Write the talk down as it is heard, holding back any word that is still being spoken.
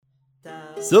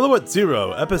Silhouette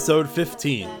Zero, Episode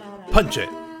 15. Punch It!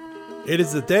 It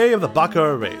is the day of the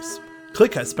Baccarat race.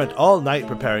 Click has spent all night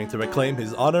preparing to reclaim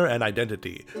his honor and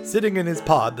identity, sitting in his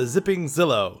pod, the Zipping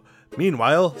Zillow.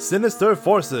 Meanwhile, sinister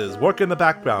forces work in the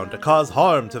background to cause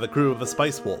harm to the crew of the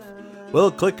Spice Wolf. Will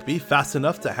Click be fast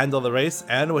enough to handle the race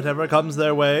and whatever comes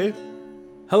their way?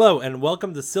 Hello, and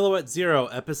welcome to Silhouette Zero,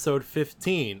 Episode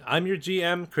 15. I'm your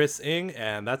GM, Chris Ng,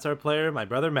 and that's our player, my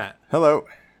brother Matt. Hello.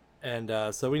 And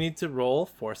so we need to roll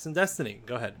Force and Destiny.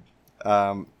 Go ahead.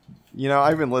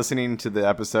 I've been listening to the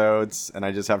episodes, and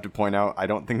I just have to point out, I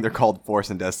don't think they're called Force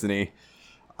and Destiny.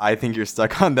 I think you're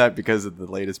stuck on that because of the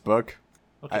latest book.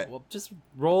 Okay, well, just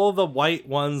roll the white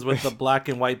ones with the black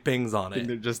and white bings on I think it.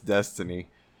 they're just Destiny.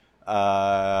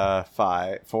 5.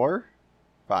 4?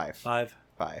 5.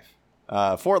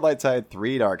 5. 4 light side,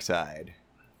 3 dark side.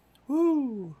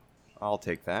 Woo! I'll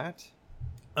take that.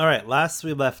 All right, last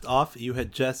we left off, you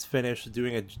had just finished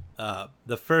doing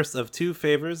the first of 2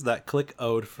 favors that Click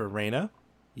owed for Reyna.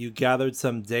 You gathered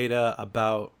some data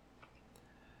about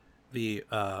the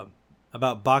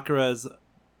about Baccarat's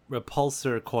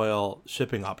repulsor coil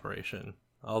shipping operation,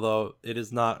 although it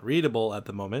is not readable at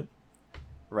the moment.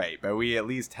 Right, but we at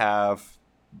least have,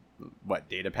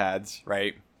 data pads,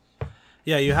 right?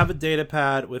 Yeah, you have a data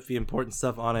pad with the important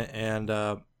stuff on it,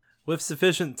 and with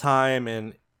sufficient time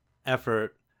and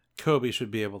effort, Kobe should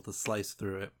be able to slice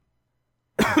through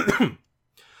it.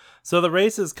 So the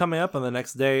race is coming up on the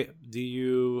next day. Do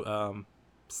you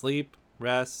sleep,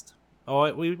 rest?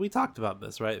 Oh, we talked about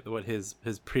this, right? What his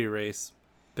pre-race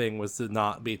thing was to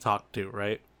not be talked to,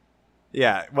 right?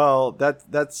 Yeah, well,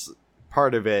 that's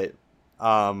part of it.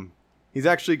 He's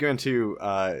actually going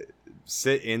to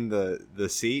sit in the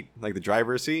seat, like the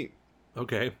driver's seat.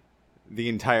 Okay. The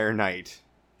entire night.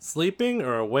 Sleeping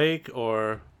or awake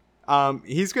or...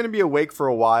 He's going to be awake for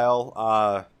a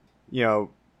while.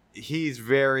 He's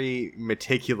very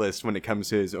meticulous when it comes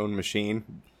to his own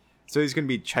machine. So he's going to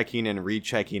be checking and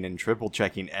rechecking and triple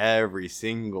checking every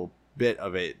single bit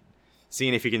of it,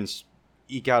 seeing if he can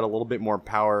eke out a little bit more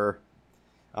power.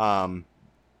 And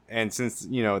since,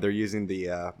 they're using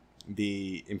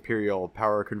the Imperial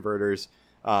power converters,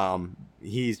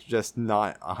 he's just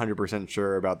not 100%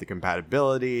 sure about the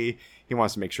compatibility. He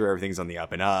wants to make sure everything's on the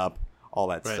up and up. All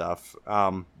that right. stuff.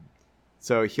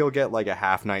 So he'll get like a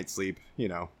half night's sleep,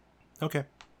 Okay.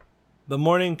 The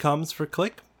morning comes for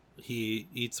Click. He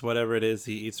eats whatever it is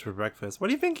he eats for breakfast. What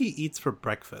do you think he eats for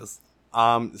breakfast?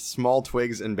 Small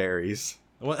twigs and berries.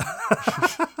 What?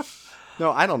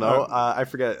 No, I don't know. I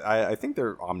forget. I think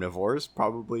they're omnivores.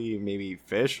 Probably maybe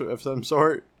fish of some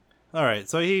sort. All right.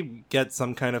 So he gets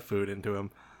some kind of food into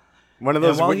him. One of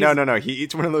those. No. He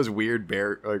eats one of those weird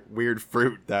weird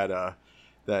fruit that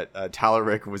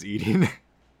Talaric was eating.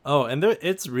 Oh, and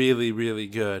it's really, really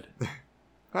good.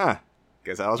 Huh.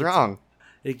 Guess I was wrong.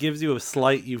 It gives you a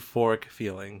slight euphoric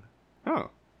feeling. Oh,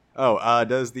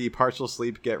 does the partial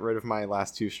sleep get rid of my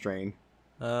last 2 strain?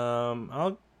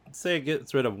 I'll say it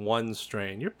gets rid of 1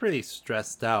 strain. You're pretty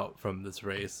stressed out from this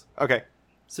race. Okay.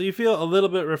 So you feel a little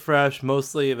bit refreshed,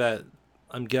 mostly that,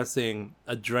 I'm guessing,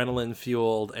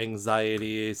 adrenaline-fueled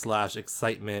anxiety /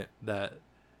 excitement that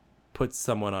puts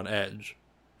someone on edge.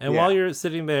 And while you're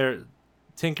sitting there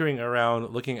tinkering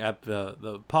around, looking at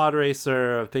the pod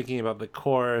racer, thinking about the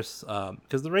course,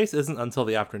 because the race isn't until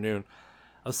the afternoon,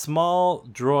 a small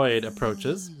droid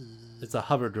approaches. It's a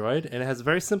hover droid, and it has a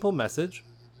very simple message.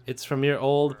 It's from your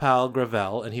old pal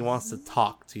Gravel, and he wants to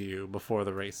talk to you before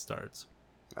the race starts.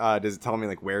 Does it tell me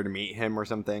where to meet him or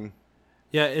something?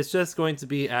 Yeah, it's just going to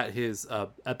be at his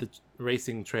at the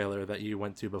racing trailer that you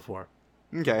went to before.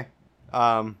 Okay.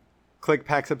 Click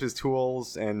packs up his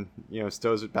tools and,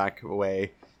 stows it back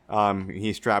away.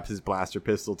 He straps his blaster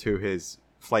pistol to his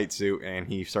flight suit and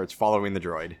he starts following the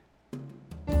droid.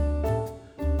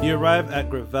 You arrive at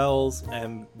Gravel's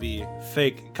and the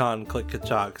fake Khan Click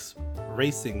Kachak's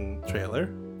racing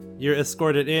trailer. You're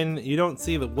escorted in. You don't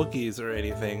see the Wookiees or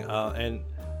anything.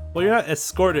 You're not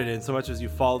escorted in so much as you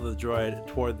follow the droid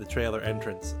toward the trailer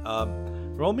entrance.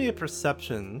 Roll me a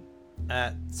perception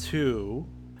at 2.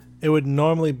 It would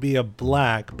normally be a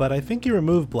black, but I think you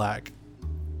remove black.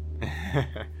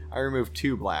 I removed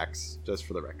 2 blacks, just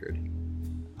for the record.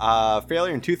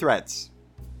 Failure and 2 threats.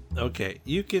 Okay,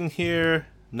 you can hear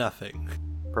nothing.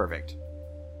 Perfect.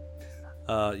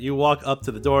 You walk up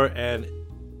to the door and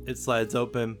it slides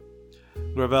open.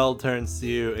 Gravel turns to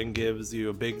you and gives you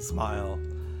a big smile.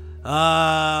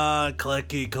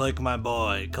 Clicky Click, my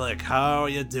boy. Click, how are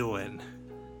you doing?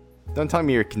 Don't tell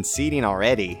me you're conceding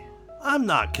already. I'm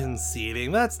not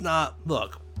conceding. That's not...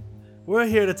 Look, we're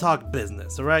here to talk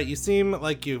business, alright? You seem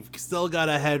like you've still got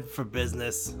a head for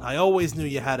business. I always knew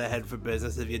you had a head for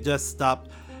business if you just stopped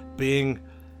being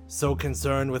so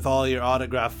concerned with all your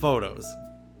autograph photos.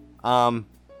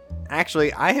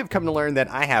 Actually, I have come to learn that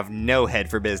I have no head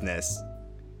for business.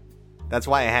 That's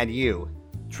why I had you.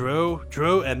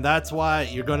 True, and that's why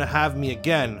you're gonna have me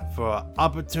again for an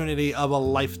opportunity of a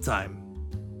lifetime.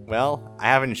 Well, I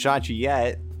haven't shot you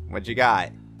yet. What you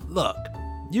got? Look,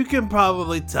 you can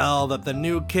probably tell that the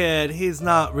new kid, he's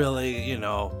not really,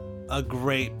 a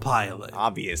great pilot.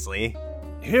 Obviously.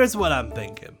 Here's what I'm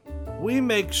thinking. We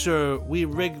make sure we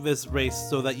rig this race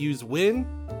so that yous win,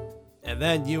 and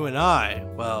then you and I,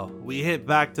 we hit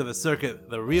back to the circuit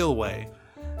the real way.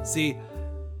 See,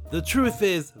 the truth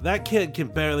is, that kid can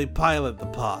barely pilot the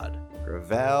pod.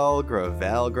 Gravel.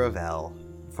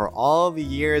 For all the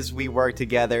years we worked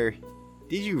together,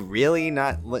 did you really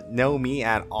not know me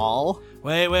at all?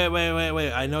 Wait.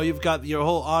 I know you've got your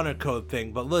whole honor code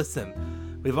thing, but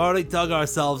listen. We've already dug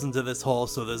ourselves into this hole,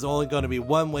 so there's only going to be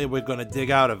one way we're going to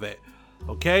dig out of it.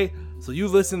 Okay? So you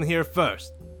listen here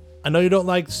first. I know you don't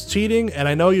like cheating, and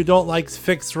I know you don't like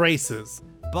fixed races.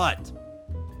 But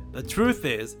the truth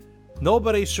is,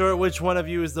 nobody's sure which one of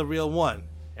you is the real one.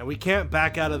 And we can't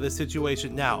back out of this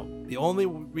situation now. The only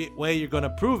way you're going to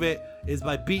prove it is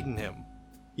by beating him.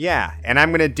 Yeah, and I'm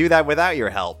going to do that without your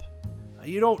help.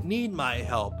 You don't need my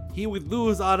help. He would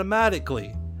lose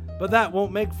automatically. But that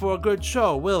won't make for a good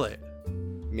show, will it?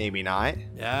 Maybe not.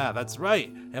 Yeah, that's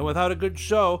right. And without a good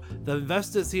show, the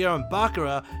investors here on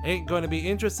Baccarat ain't going to be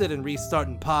interested in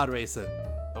restarting pod racing.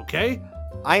 Okay?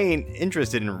 I ain't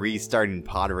interested in restarting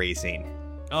pod racing.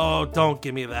 Oh, don't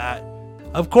give me that.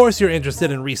 Of course you're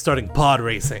interested in restarting pod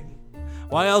racing.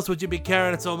 Why else would you be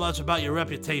caring so much about your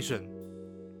reputation?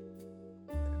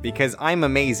 Because I'm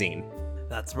amazing.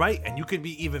 That's right, and you could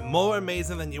be even more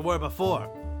amazing than you were before.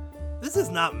 This is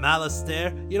not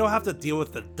Malastair. You don't have to deal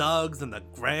with the Dougs and the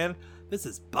Grand. This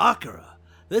is Baccarat.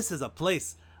 This is a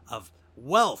place of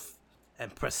wealth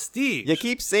and prestige. You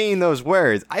keep saying those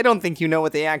words. I don't think you know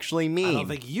what they actually mean. I don't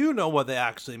think you know what they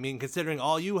actually mean, considering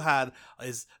all you had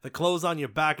is the clothes on your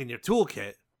back and your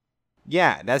toolkit.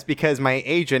 Yeah, that's because my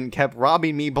agent kept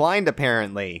robbing me blind,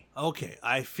 apparently. Okay,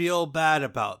 I feel bad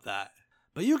about that.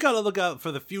 But you gotta look out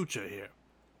for the future here.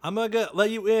 I'm gonna let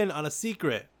you in on a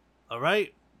secret,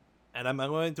 alright? And I'm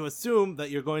going to assume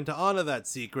that you're going to honor that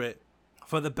secret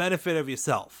for the benefit of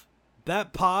yourself.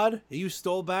 That pod you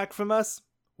stole back from us,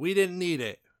 we didn't need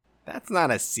it. That's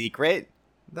not a secret.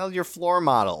 That was your floor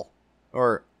model.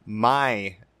 Or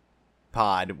my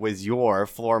pod was your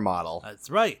floor model. That's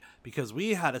right, because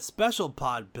we had a special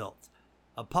pod built.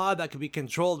 A pod that could be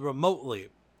controlled remotely.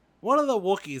 One of the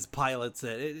Wookiees pilots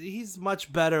it. He's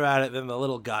much better at it than the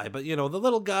little guy. But, the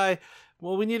little guy,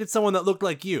 we needed someone that looked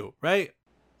like you, right?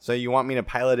 So you want me to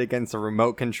pilot against a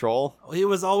remote control? It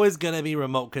was always going to be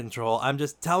remote control. I'm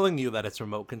just telling you that it's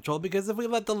remote control because if we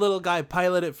let the little guy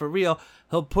pilot it for real,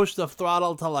 he'll push the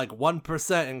throttle to like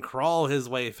 1% and crawl his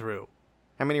way through.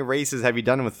 How many races have you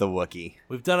done with the Wookiee?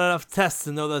 We've done enough tests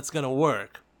to know that's going to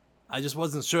work. I just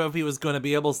wasn't sure if he was going to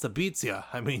be able to beat you.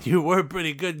 I mean, you were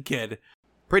pretty good, kid.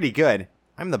 Pretty good.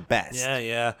 I'm the best.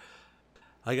 Yeah.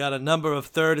 I got a number of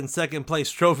third and second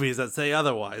place trophies that say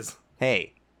otherwise.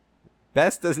 Hey.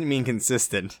 Best doesn't mean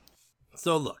consistent.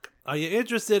 So look, are you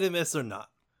interested in this or not?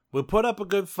 We'll put up a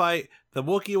good fight. The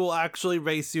Wookiee will actually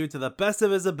race you to the best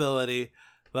of his ability,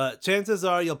 but chances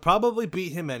are you'll probably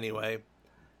beat him anyway.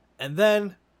 And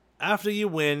then, after you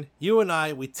win, you and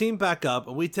I, we team back up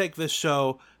and we take this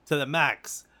show to the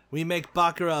max. We make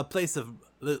Baccarat a place of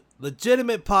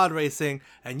legitimate pod racing,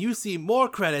 and you see more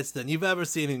credits than you've ever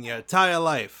seen in your entire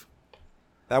life.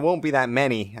 That won't be that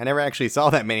many. I never actually saw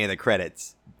that many of the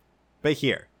credits. But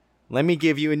here, let me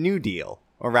give you a new deal,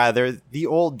 or rather, the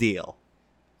old deal.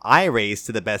 I race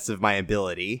to the best of my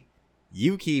ability,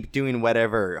 you keep doing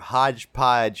whatever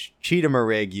hodgepodge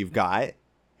cheatamarig you've got,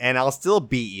 and I'll still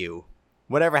beat you.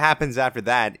 Whatever happens after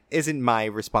that isn't my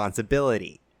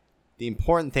responsibility. The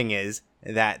important thing is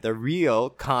that the real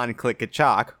Khan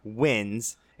Click-a-Chalk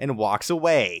wins and walks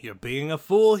away. You're being a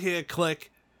fool here,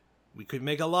 Click. We could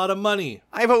make a lot of money.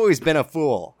 I've always been a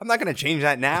fool. I'm not going to change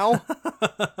that now.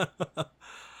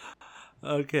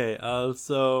 Okay,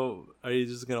 so are you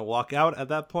just going to walk out at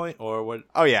that point, or what?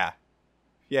 Oh, yeah.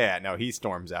 Yeah, no, he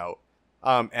storms out.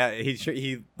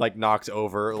 He knocks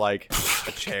over, like,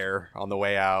 a chair on the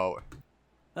way out.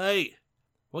 Hey,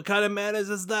 what kind of manners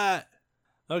is that?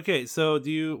 Okay, so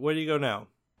where do you go now?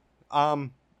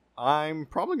 I'm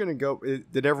probably going to go...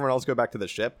 Did everyone else go back to the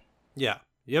ship? Yeah.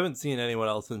 You haven't seen anyone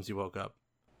else since you woke up.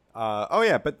 Oh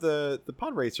yeah, but the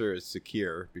pod racer is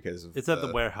secure because of it's at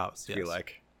the warehouse. Yes.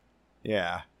 Like,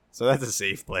 Yeah, so that's a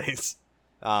safe place.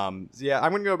 So yeah,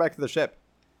 I'm gonna go back to the ship.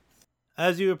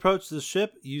 As you approach the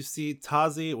ship, you see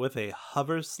Tazi with a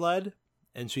hover sled,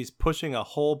 and she's pushing a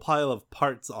whole pile of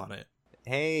parts on it.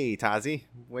 Hey, Tazi,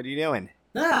 what are you doing?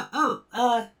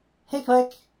 Hey,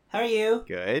 Click. How are you?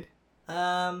 Good.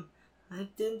 I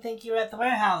didn't think you were at the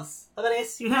warehouse. Oh, but I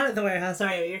guess you're not at the warehouse.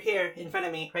 Sorry, you're here in front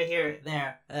of me. Right here.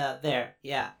 There.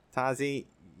 Yeah. Tazi,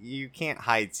 you can't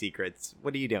hide secrets.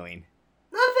 What are you doing?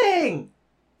 Nothing!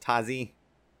 Tazi,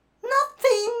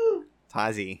 Nothing!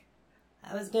 Tazi.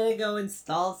 I was gonna go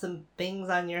install some things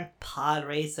on your pod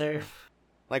racer.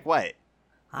 Like what?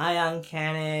 Ion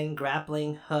cannon,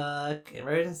 grappling hook,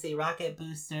 emergency rocket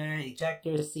booster,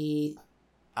 ejector seat.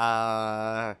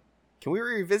 Can we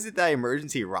revisit that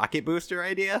emergency rocket booster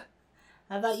idea?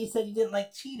 I thought you said you didn't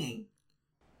like cheating.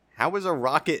 How was a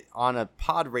rocket on a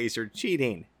pod racer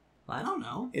cheating? Well, I don't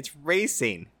know. It's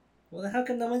racing. Well, then how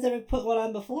come no one's ever put one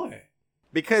on before?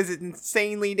 Because it's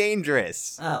insanely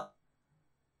dangerous. Oh.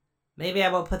 Maybe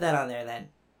I won't put that on there then.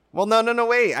 Well, no,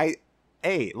 wait.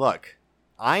 Hey, look.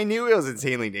 I knew it was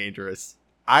insanely dangerous.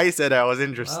 I said I was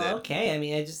interested. Oh, okay. I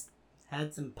mean, I just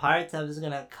had some parts. I was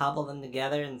gonna cobble them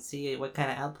together and see what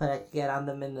kind of output I could get on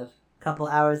them in the couple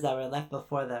hours that were left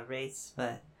before the race,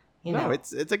 but, you know. No,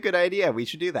 it's a good idea. We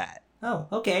should do that. Oh,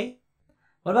 okay.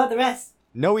 What about the rest?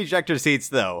 No ejector seats,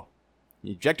 though.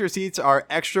 Ejector seats are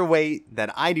extra weight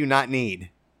that I do not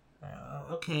need.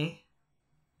 Okay.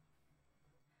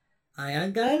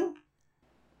 Ion gun?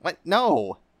 What?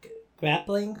 No.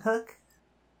 Grappling hook?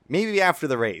 Maybe after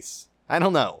the race. I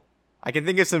don't know. I can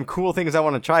think of some cool things I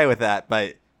want to try with that,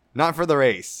 but not for the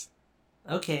race.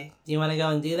 Okay. Do you want to go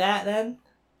and do that then?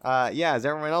 Yeah, is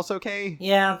everyone else okay?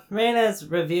 Yeah, Reina's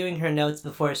reviewing her notes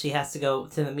before she has to go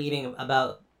to the meeting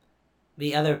about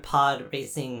the other pod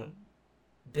racing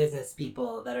business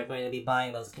people that are going to be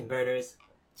buying those converters.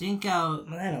 Jinko,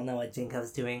 I don't know what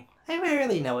Jinko's doing. I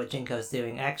rarely know what Jinko's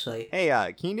doing, actually. Hey,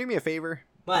 can you do me a favor?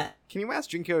 What? Can you ask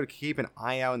Jinko to keep an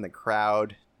eye out in the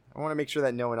crowd? I want to make sure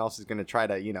that no one else is going to try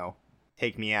to,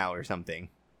 take me out or something.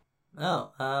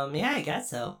 Oh, yeah, I guess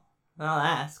so. I'll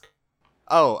ask.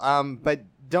 Oh, but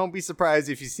don't be surprised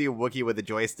if you see a Wookiee with a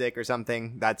joystick or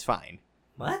something. That's fine.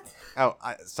 What? Oh,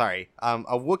 sorry.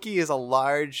 A Wookiee is a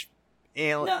large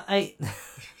alien. No,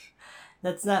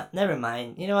 That's not... Never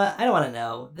mind. You know what? I don't want to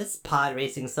know. This pod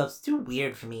racing stuff's too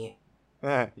weird for me.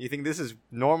 You think this is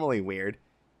normally weird?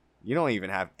 You don't even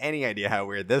have any idea how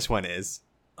weird this one is.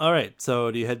 All right,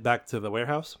 so do you head back to the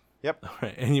warehouse? Yep. All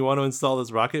right, and you want to install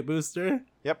this rocket booster?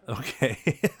 Yep.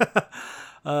 Okay.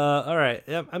 All right.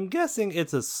 Yep. I'm guessing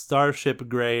it's a Starship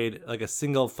grade, like a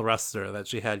single thruster that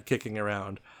she had kicking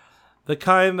around. The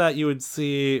kind that you would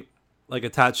see like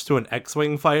attached to an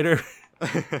X-Wing fighter.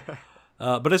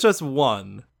 But it's just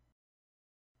one.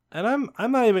 And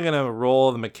I'm not even going to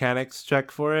roll the mechanics check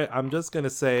for it. I'm just going to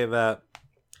say that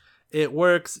it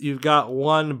works. You've got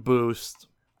one boost,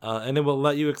 and it will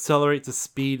let you accelerate to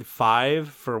speed 5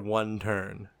 for one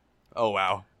turn. Oh,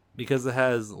 wow. Because it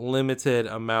has limited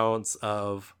amounts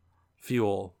of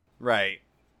fuel. Right.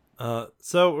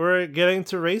 So we're getting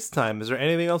to race time. Is there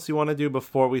anything else you want to do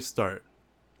before we start?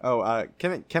 Oh,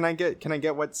 can I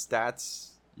get what stats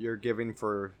you're giving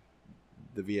for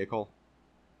the vehicle?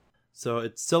 So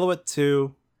it's silhouette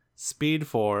 2, speed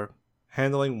 4,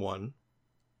 handling 1.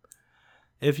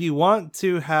 If you want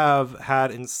to have had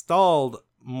installed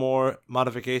more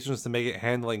modifications to make it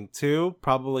handling 2,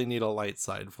 probably need a light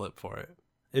side flip for it.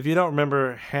 If you don't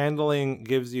remember, handling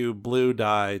gives you blue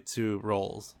die to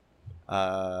rolls.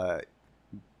 I'm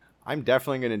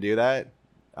definitely going to do that,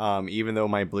 even though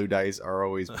my blue dice are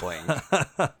always blank.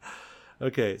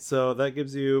 Okay, so that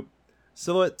gives you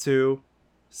silhouette 2,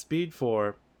 speed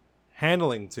 4,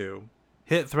 handling 2,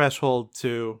 hit threshold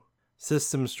 2,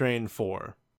 system strain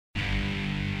 4.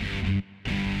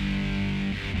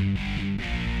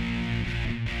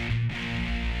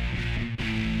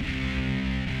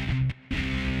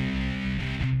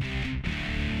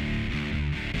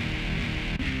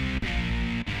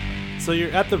 So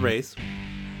you're at the race.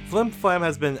 Flim Flam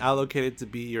has been allocated to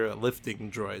be your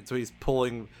lifting droid. So he's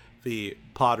pulling the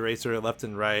pod racer left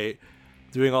and right,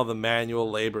 doing all the manual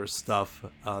labor stuff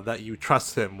that you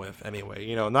trust him with anyway.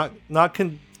 You know, not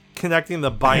connecting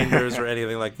the binders or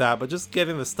anything like that, but just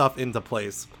getting the stuff into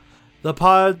place. The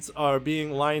pods are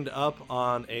being lined up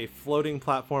on a floating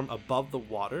platform above the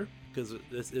water, because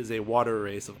this is a water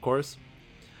race, of course.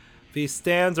 The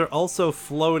stands are also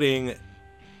floating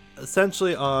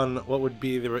essentially on what would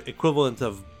be the equivalent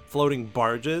of floating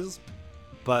barges,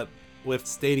 but with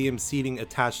stadium seating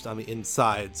attached on the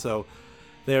inside. So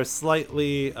they're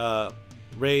slightly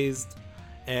raised,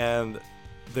 and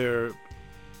they're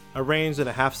arranged in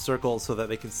a half circle so that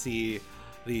they can see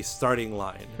the starting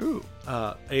line. Ooh.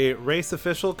 A race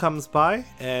official comes by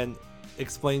and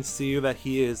explains to you that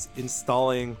he is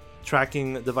installing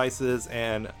tracking devices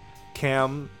and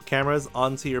cameras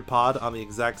onto your pod on the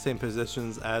exact same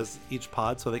positions as each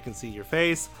pod, so they can see your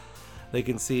face, they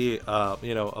can see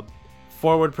a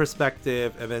forward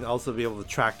perspective, and then also be able to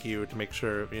track you to make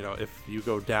sure if you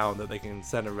go down that they can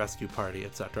send a rescue party,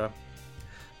 etc.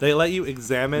 They let you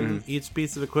examine each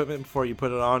piece of equipment before you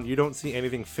put it on. You don't see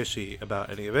anything fishy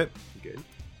about any of it. Good.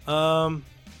 What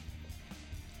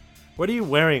are you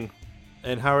wearing,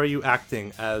 and how are you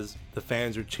acting as the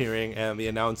fans are cheering and the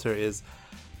announcer is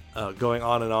going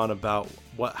on and on about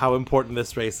how important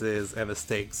this race is and the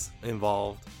stakes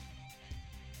involved?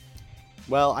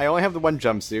 Well, I only have the one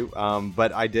jumpsuit,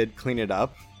 but I did clean it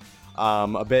up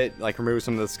a bit, like remove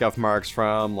some of the scuff marks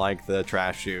from like the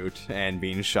trash chute and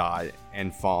being shot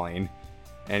and falling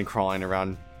and crawling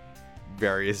around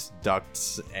various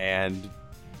ducts and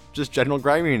just general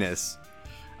griminess.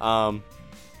 And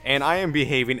I am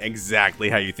behaving exactly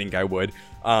how you think I would.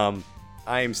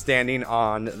 I am standing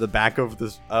on the back of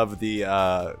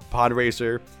the pod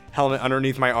racer, helmet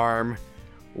underneath my arm,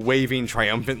 waving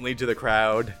triumphantly to the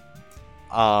crowd.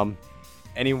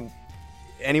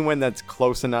 Anyone that's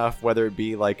close enough, whether it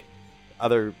be like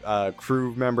other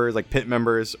crew members, like pit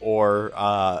members, or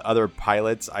other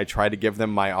pilots, I try to give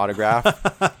them my autograph.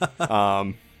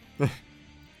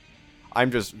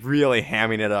 I'm just really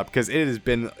hamming it up because it's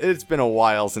been a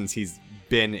while since he's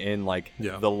been in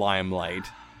the limelight.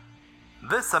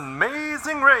 This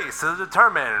amazing race has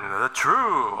determined the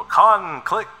true Con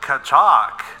Click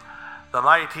Kachak, the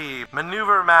mighty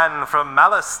maneuver man from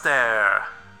Malastair,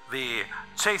 the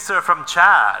chaser from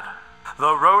Chad,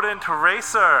 the rodent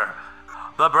racer,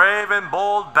 the brave and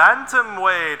bold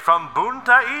bantamweight from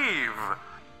Bunta Eve.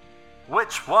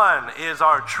 Which one is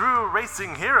our true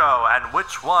racing hero, and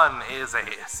which one is a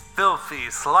filthy,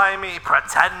 slimy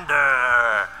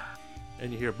pretender?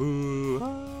 And you hear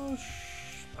boo.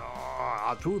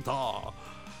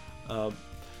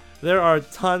 There are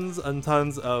tons and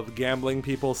tons of gambling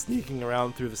people sneaking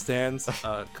around through the stands,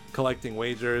 collecting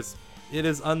wagers. It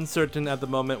is uncertain at the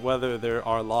moment whether there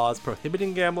are laws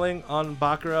prohibiting gambling on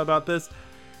Baccarat about this,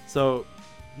 so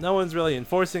no one's really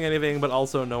enforcing anything, but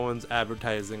also no one's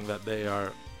advertising that they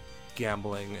are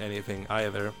gambling anything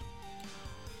either.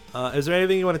 Is there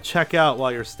anything you want to check out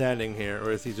while you're standing here,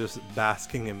 or is he just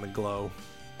basking in the glow?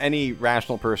 Any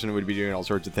rational person would be doing all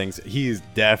sorts of things. He's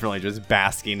definitely just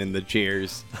basking in the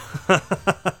cheers.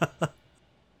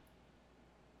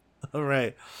 All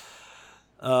right.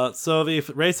 So the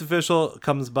race official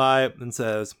comes by and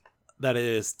says that it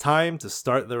is time to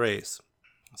start the race.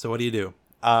 So what do you do?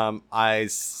 I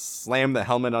slam the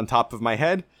helmet on top of my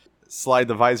head, slide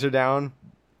the visor down,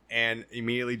 and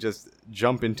immediately just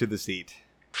jump into the seat.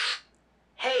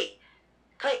 Hey,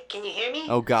 Click, can you hear me?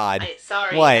 Oh God.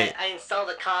 Sorry, what? I installed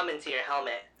a comm into your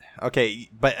helmet. Okay,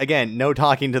 but again, no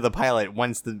talking to the pilot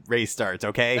once the race starts,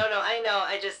 okay? No, I know.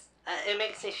 I just it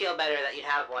makes me feel better that you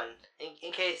have one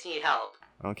in case you need help.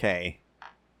 Okay.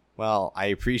 Well, I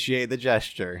appreciate the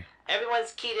gesture.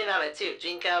 Everyone's keyed in on it too.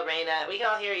 Jinko, Reina, we can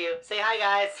all hear you. Say hi,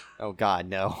 guys. Oh God,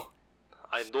 no.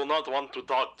 I do not want to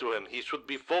talk to him. He should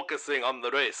be focusing on the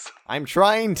race. I'm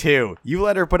trying to. You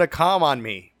let her put a comm on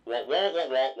me. Wah, wah, wah,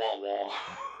 wah, wah, wah.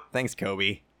 Thanks,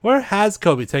 Kobe. Where has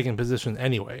Kobe taken position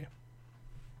anyway?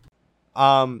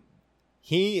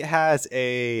 He has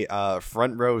a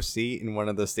front row seat in one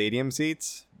of the stadium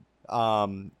seats.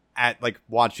 At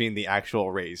watching the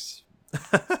actual race.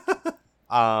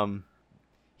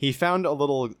 He found a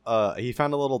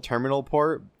little terminal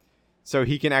port, so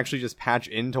he can actually just patch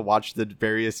in to watch the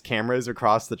various cameras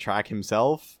across the track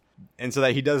himself, and so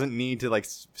that he doesn't need to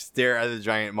stare at the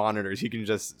giant monitors. He can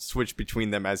just switch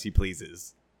between them as he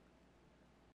pleases.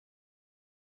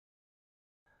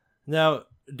 Now,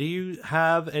 do you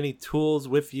have any tools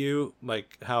with you,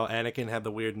 like how Anakin had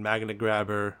the weird magna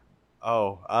grabber?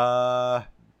 I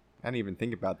didn't even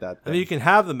think about that. I mean, you can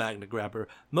have the magna grabber.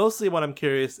 Mostly what I'm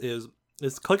curious is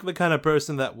Click the kind of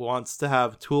person that wants to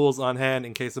have tools on hand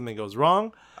in case something goes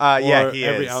wrong? Yeah, he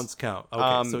every is. Ounce count?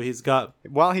 Okay, so he's got...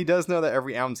 While he does know that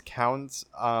every ounce counts,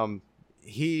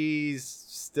 he's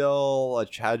still a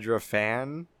Chadra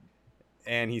fan,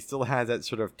 and he still has that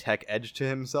sort of tech edge to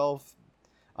himself.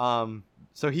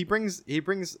 So he brings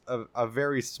a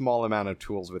very small amount of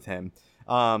tools with him.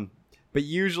 But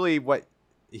usually what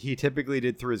he typically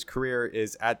did through his career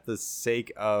is at the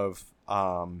sake of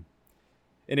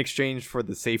in exchange for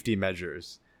the safety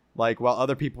measures. Like, while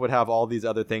other people would have all these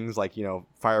other things like,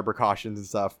 fire precautions and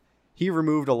stuff, he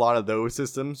removed a lot of those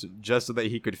systems just so that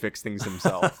he could fix things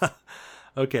himself.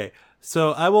 Okay,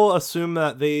 so I will assume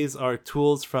that these are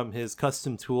tools from his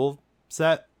custom tool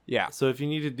set. Yeah. So if you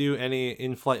need to do any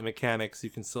in-flight mechanics, you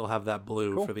can still have that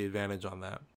blue Cool. for the advantage on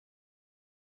that.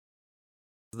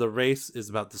 The race is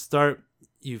about to start.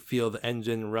 You feel the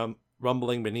engine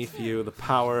rumbling beneath you, the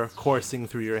power coursing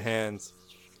through your hands.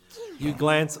 You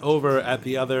glance over at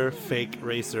the other fake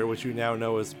racer, which you now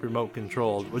know is remote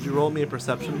controlled. Would you roll me a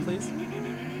perception, please?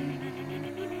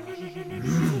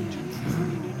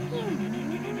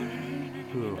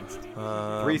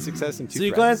 Ooh, 3 success and 2 So you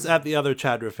threats. glance at the other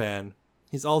Chadrafan.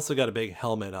 He's also got a big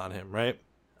helmet on him, right?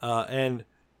 And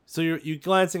so you're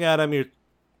glancing at him. You're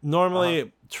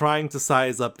normally trying to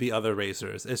size up the other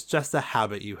racers. It's just a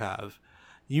habit you have.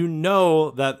 You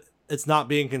know that it's not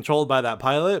being controlled by that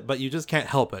pilot, but you just can't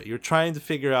help it. You're trying to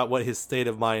figure out what his state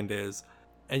of mind is,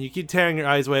 and you keep tearing your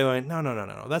eyes away, going,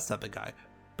 no, that's not the guy.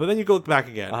 But then you go back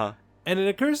again, and it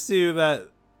occurs to you that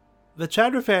the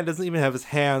Chadrafan doesn't even have his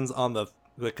hands on the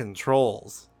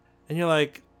controls, and you're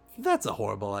like, that's a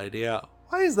horrible idea.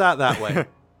 Why is that way?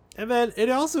 And then it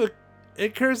also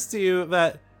occurs to you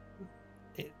that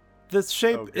this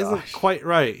shape isn't quite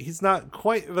right. He's not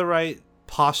quite the right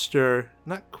posture,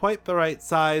 not quite the right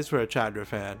size for a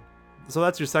Chadrafan. So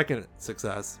that's your second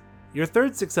success. Your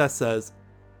third success says,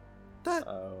 doesn't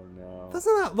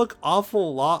that look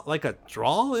awful lot like a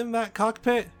draw in that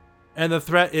cockpit? And the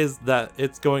threat is that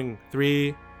it's going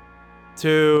 3,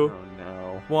 2,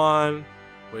 1.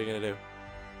 What are you gonna do?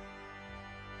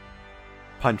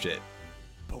 Punch it.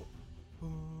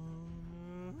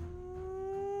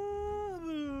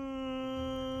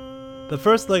 The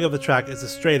first leg of the track is a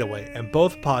straightaway, and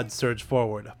both pods surge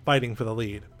forward, fighting for the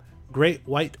lead. Great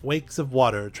white wakes of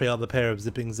water trail the pair of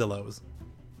zipping Zillows.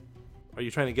 Are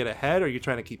you trying to get ahead, or are you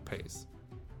trying to keep pace?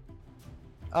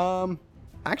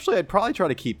 Actually, I'd probably try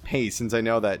to keep pace since I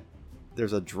know that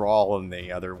there's a draw in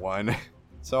the other one.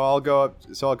 So I'll go up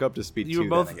to speed 2 You're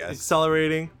both then, I guess.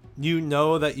 accelerating. You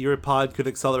know that your pod could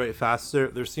accelerate faster.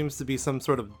 There seems to be some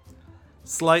sort of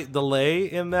slight delay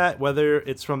in that, whether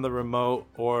it's from the remote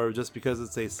or just because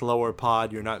it's a slower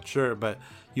pod, you're not sure, but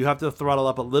you have to throttle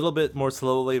up a little bit more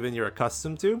slowly than you're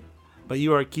accustomed to. But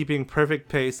you are keeping perfect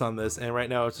pace on this, and right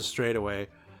now it's a straightaway.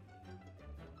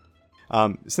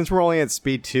 Since we're only at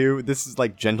speed 2, this is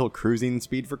like gentle cruising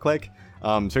speed for Click.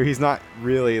 So he's not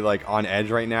really like on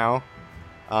edge right now.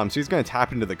 So he's gonna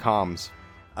tap into the comms.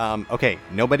 Okay,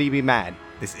 nobody be mad.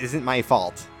 This isn't my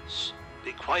fault. Shh,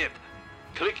 be quiet.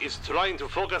 Click is trying to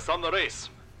focus on the race.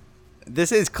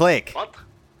 This is Click. What?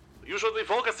 You should be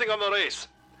focusing on the race.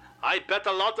 I bet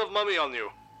a lot of money on you.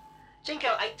 Jinko,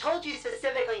 I told you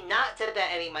specifically not to bet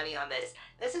any money on this.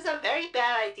 This is a very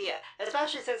bad idea,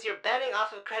 especially since you're betting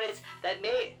off of credits that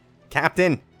may...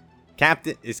 Captain,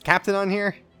 is Captain on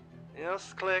here?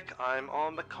 Yes, Click, I'm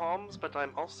on the comms, but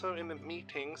I'm also in the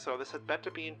meeting, so this had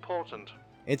better be important.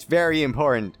 It's very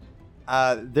important.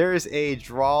 There's a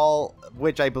draw,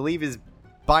 which I believe is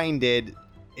binded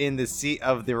in the seat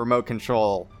of the remote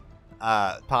control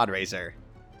pod racer.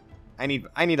 I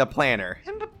need a planner.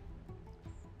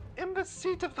 In the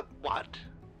seat of the what?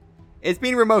 It's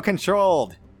being remote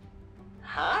controlled.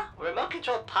 Huh? Remote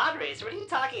controlled pod race? What are you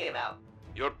talking about?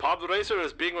 Your pod racer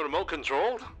is being remote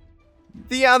controlled?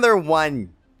 The other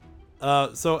one.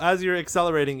 So as you're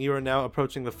accelerating, you are now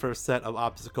approaching the first set of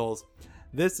obstacles.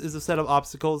 This is a set of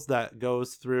obstacles that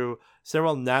goes through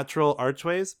several natural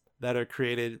archways that are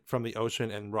created from the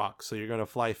ocean and rocks. So you're going to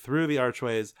fly through the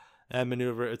archways and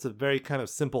maneuver. It's a very kind of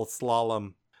simple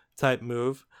slalom type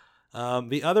move.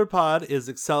 The other pod is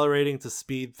accelerating to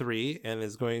speed 3 and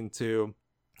is going to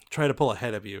try to pull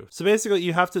ahead of you. So basically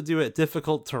you have to do a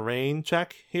difficult terrain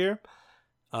check here.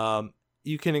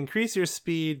 You can increase your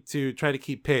speed to try to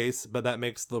keep pace, but that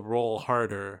makes the roll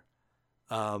harder.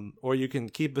 Or you can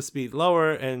keep the speed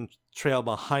lower and trail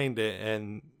behind it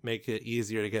and make it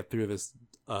easier to get through this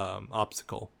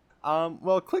obstacle.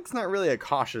 Well, Click's not really a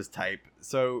cautious type,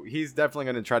 so he's definitely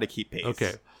going to try to keep pace.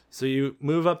 Okay, so you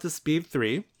move up to speed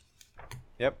 3.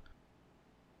 Yep.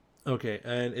 Okay,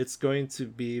 and it's going to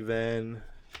be then...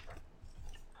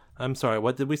 I'm sorry,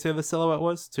 what did we say the silhouette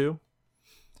was? 2?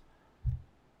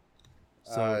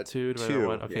 So 2 divided by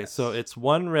 1. Okay, yes. so it's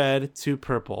 1 red, 2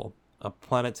 purple. A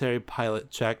planetary pilot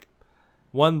check.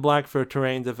 1 black for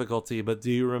terrain difficulty, but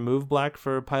do you remove black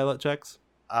for pilot checks?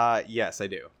 Yes, I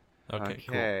do. Okay,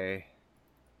 cool.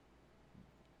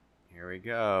 Here we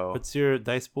go. What's your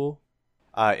dice pool?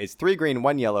 It's 3 green,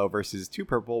 1 yellow versus 2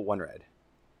 purple, 1 red.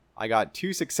 I got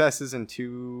 2 successes and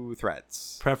 2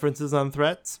 threats. Preferences on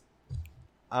threats?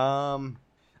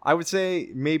 I would say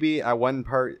maybe at one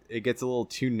part it gets a little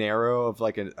too narrow of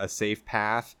like a safe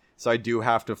path, so I do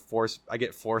have to I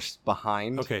get forced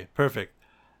behind. Okay, perfect.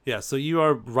 Yeah, so you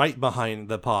are right behind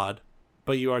the pod,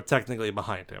 but you are technically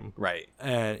behind him. Right.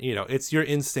 And, it's your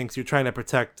instincts. You're trying to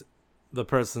protect the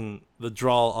person, the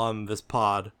draw on this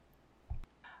pod.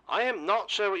 I am not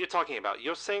sure what you're talking about.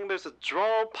 You're saying there's a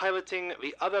draw piloting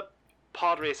the other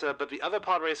pod racer, but the other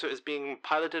pod racer is being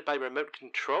piloted by remote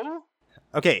control?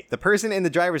 Okay, the person in the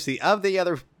driver's seat of the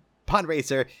other pod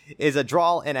racer is a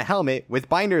drawl in a helmet with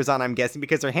binders on, I'm guessing,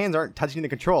 because their hands aren't touching the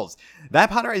controls. That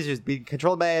pod racer is being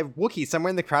controlled by a Wookiee somewhere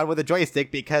in the crowd with a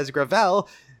joystick because Gravel,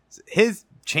 his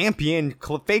champion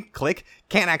fake click,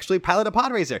 can't actually pilot a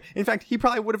pod racer. In fact, he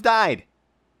probably would have died.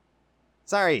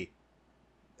 Sorry.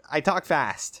 I talk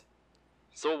fast.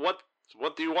 So what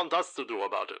do you want us to do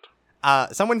about it?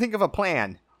 Someone think of a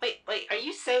plan. Wait, are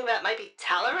you saying that might be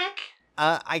Talaric?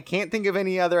 I can't think of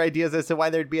any other ideas as to why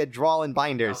there'd be a drawl in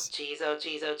binders. Oh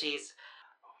jeez.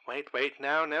 Wait,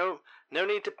 now, no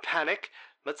need to panic.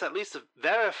 Let's at least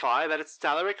verify that it's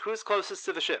Talaric. Who's closest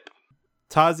to the ship?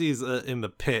 Tazi's in the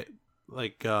pit,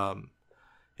 like,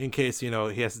 in case, he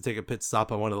has to take a pit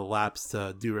stop on one of the laps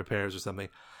to do repairs or something.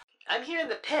 I'm here in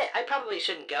the pit. I probably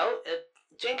shouldn't go.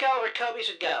 Jinko or Kobe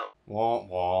should go.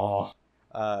 Wah,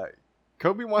 wah.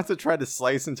 Kobe wants to try to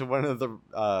slice into one of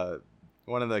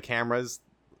the cameras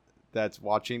that's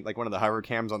watching, like one of the hover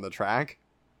cams on the track.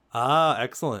 Ah,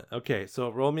 excellent. Okay, so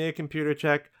roll me a computer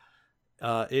check.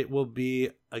 It will be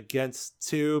against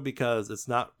 2 because it's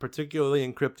not particularly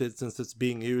encrypted since it's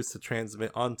being used to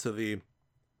transmit onto the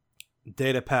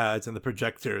data pads and the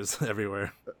projectors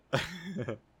everywhere.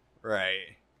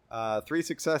 Right. 3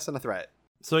 success and a threat.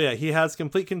 So yeah, he has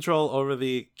complete control over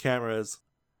the cameras.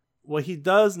 What he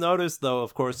does notice, though,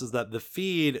 of course, is that the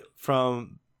feed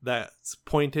from that's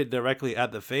pointed directly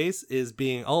at the face is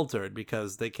being altered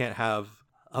because they can't have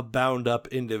a bound up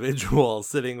individual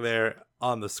sitting there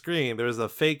on the screen. There's a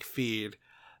fake feed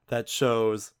that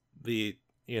shows the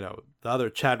other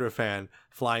Chadra fan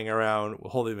flying around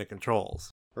holding the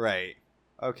controls. Right.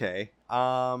 Okay.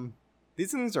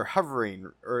 These things are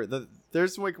hovering, or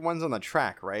there's like ones on the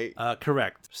track, right?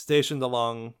 Correct. Stationed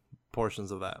along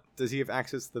portions of that. Does he have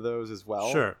access to those as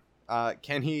well? Sure.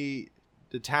 Can he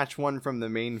detach one from the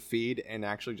main feed and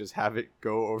actually just have it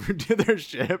go over to their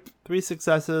ship? 3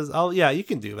 successes. Yeah, you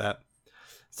can do that.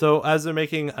 So as they're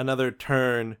making another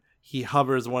turn, he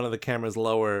hovers one of the cameras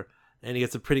lower and he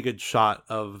gets a pretty good shot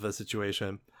of the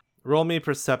situation. Roll me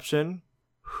perception.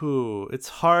 It's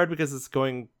hard because it's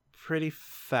going pretty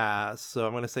fast. So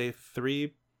I'm going to say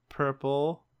 3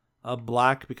 purple, a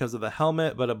black because of the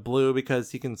helmet, but a blue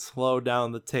because he can slow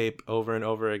down the tape over and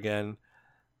over again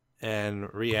and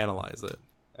reanalyze it.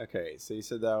 Okay, so you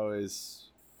said that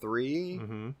was 3,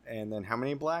 and then how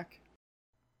many black?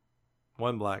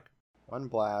 1 black. 1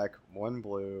 black, 1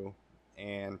 blue,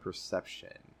 and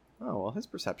perception. Oh, well, his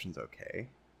perception's okay.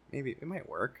 Maybe it might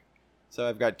work. So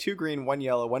I've got 2 green, 1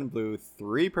 yellow, 1 blue,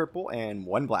 3 purple, and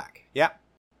 1 black. Yeah.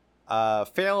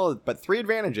 Fail, but 3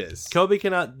 advantages. Kobe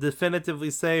cannot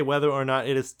definitively say whether or not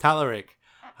it is Talaric.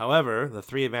 However, the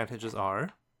 3 advantages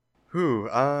are...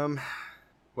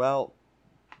 Well,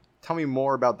 tell me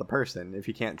more about the person. If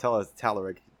you can't tell us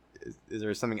Talaric, is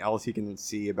there something else you can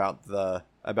see about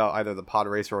either the pod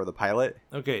racer or the pilot?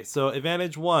 Okay, so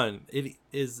advantage 1, it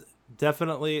is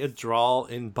definitely a drawl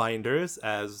in binders,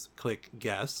 as Click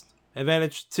guessed.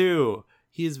 Advantage 2,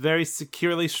 he is very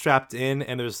securely strapped in,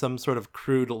 and there's some sort of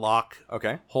crude lock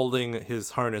holding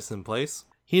his harness in place.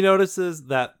 He notices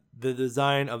that the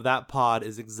design of that pod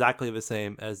is exactly the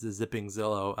same as the Zipping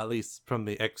Zillow, at least from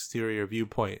the exterior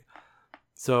viewpoint.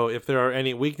 So if there are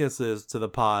any weaknesses to the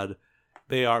pod,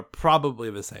 they are probably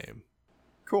the same.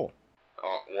 Cool.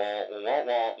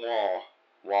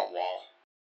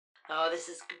 Oh, this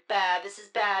is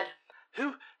bad.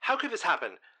 How could this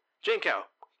happen? Jinko,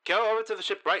 go over to the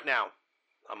ship right now.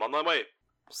 I'm on my way.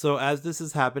 So as this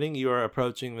is happening, you are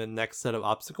approaching the next set of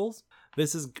obstacles.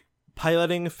 This is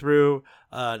piloting through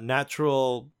a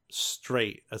natural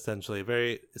strait,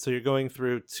 essentially. So you're going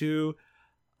through 2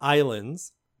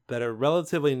 islands that are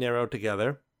relatively narrow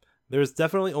together. There's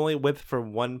definitely only width for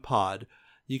 1 pod.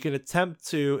 You can attempt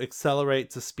to accelerate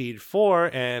to speed 4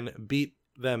 and beat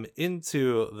them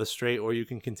into the strait, or you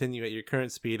can continue at your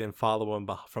current speed and follow them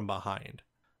from behind.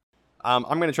 I'm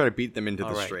going to try to beat them into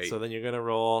the strait. So then you're going to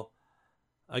roll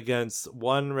against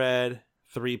 1 red,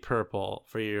 3 purple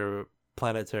for your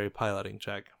planetary piloting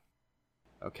check.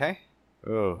 Okay.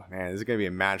 Oh, man, this is going to be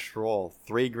a matched roll.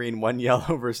 3 green, 1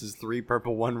 yellow versus 3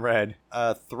 purple, 1 red.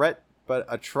 A threat, but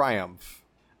a triumph.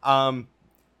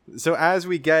 So as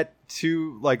we get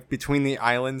to, like, between the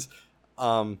islands,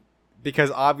 because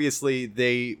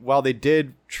obviously while they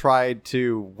did try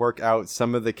to work out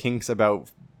some of the kinks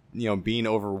about, being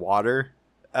over water,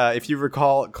 if you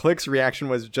recall, Click's reaction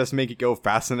was just make it go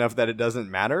fast enough that it doesn't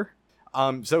matter.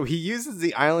 So he uses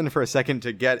the island for a second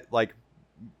to get like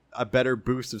a better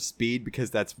boost of speed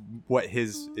because that's what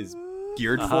his is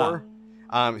geared for.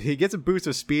 He gets a boost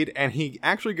of speed and he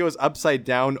actually goes upside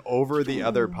down over the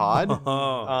other pod.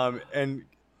 And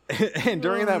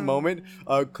during that moment,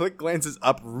 Click glances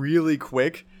up really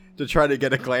quick to try to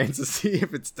get a glance to see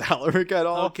if it's Talaric at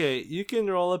all. Okay, you can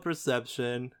roll a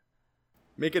perception.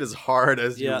 Make it as hard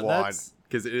as you want,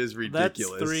 because it is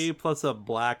ridiculous. That's 3 plus a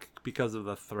black because of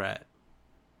the threat.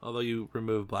 Although you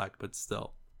remove black, but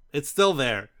still. It's still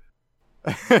there.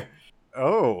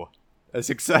 Oh, a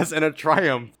success and a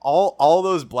triumph. All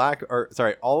those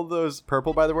all those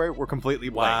purple, by the way, were completely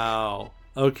blank. Wow.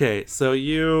 Okay, so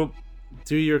you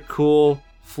do your cool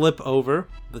flip over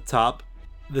the top.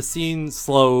 The scene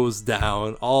slows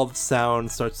down. All the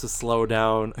sound starts to slow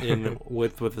down in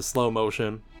with the slow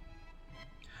motion.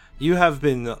 You have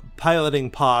been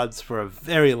piloting pods for a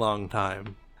very long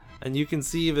time, and you can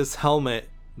see this helmet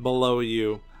below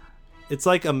you. It's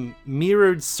like a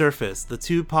mirrored surface. The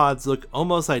two pods look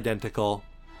almost identical.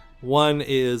 One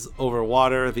is over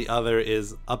water, the other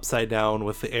is upside down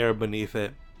with the air beneath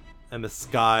it, and the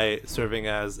sky serving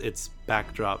as its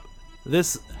backdrop.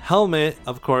 This helmet,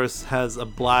 of course, has a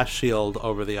blast shield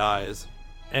over the eyes.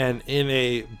 And in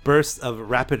a burst of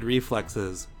rapid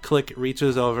reflexes, Click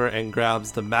reaches over and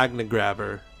grabs the Magna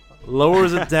Grabber,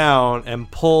 lowers it down, and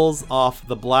pulls off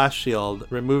the blast shield,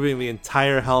 removing the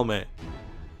entire helmet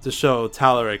to show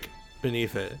Talaric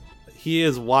beneath it. He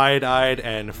is wide-eyed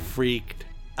and freaked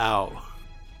out.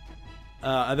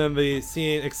 And then the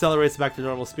scene accelerates back to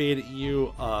normal speed.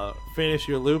 You finish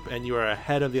your loop, and you are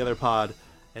ahead of the other pod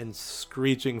and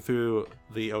screeching through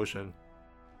the ocean.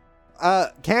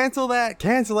 Cancel that.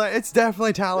 It's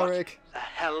definitely Talaric. What the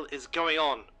hell is going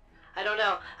on? I don't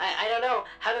know. I don't know.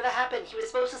 How did that happen? He was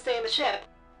supposed to stay in the ship.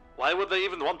 Why would they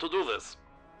even want to do this?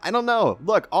 I don't know.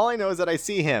 Look, all I know is that I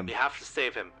see him. We have to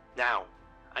save him. Now.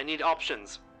 I need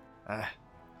options.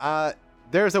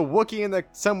 There's a Wookiee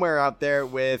somewhere out there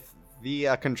with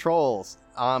the controls.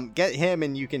 Get him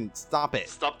and you can stop it.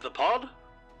 Stop the pod?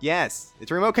 Yes,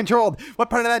 it's remote controlled. What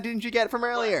part of that didn't you get from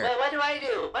earlier? What do I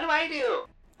do?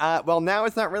 Well, now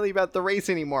it's not really about the race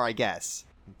anymore, I guess.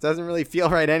 It doesn't really feel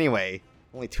right anyway.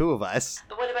 Only two of us.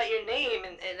 But what about your name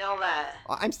and all that?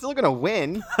 I'm still gonna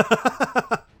win.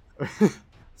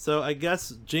 So I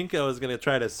guess Jinko is going to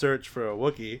try to search for a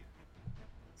Wookiee.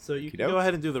 So you can go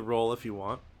ahead and do the roll if you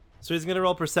want. So he's going to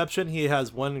roll perception. He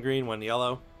has 1 green, 1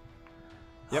 yellow.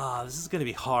 Yep. This is going to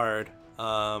be hard.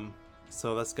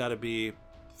 So that's got to be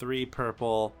 3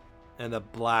 purple and a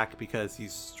black because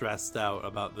he's stressed out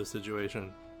about the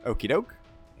situation. Okie doke.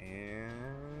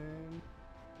 And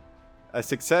a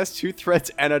success, 2 threats,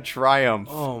 and a triumph.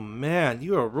 Oh man,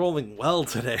 you are rolling well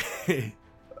today.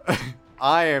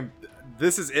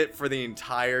 This is it for the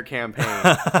entire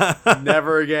campaign.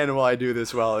 Never again will I do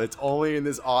this well. It's only in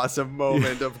this awesome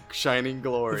moment of shining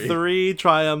glory. 3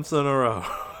 triumphs in a row.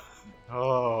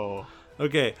 Oh.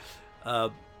 Okay.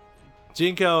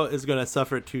 Jinko is going to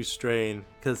suffer 2 strain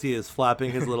because he is flapping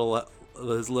his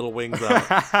little wings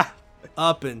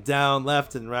up and down,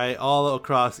 left and right, all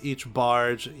across each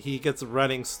barge. He gets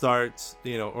running starts,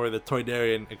 or the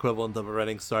Toydarian equivalent of a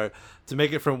running start, to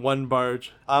make it from one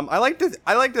barge. I like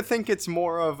to think it's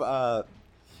more of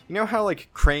how like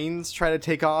cranes try to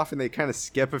take off and they kind of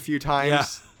skip a few times.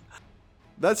 Yeah.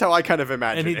 That's how I kind of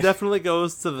imagine it. And he definitely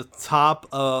goes to the top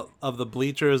of the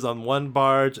bleachers on one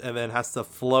barge and then has to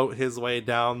float his way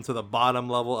down to the bottom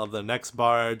level of the next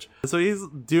barge. So he's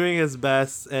doing his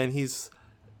best and he's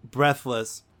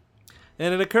breathless.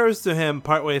 And it occurs to him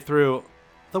partway through,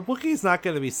 the Wookiee's not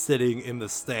going to be sitting in the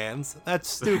stands. That's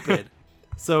stupid.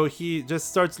 So he just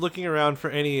starts looking around for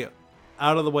any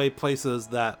out-of-the-way places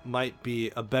that might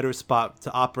be a better spot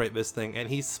to operate this thing. And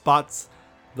he spots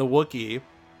the Wookiee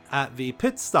at the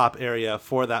pit stop area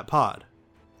for that pod.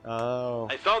 Oh.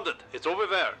 I found it. It's over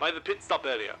there, by the pit stop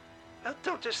area.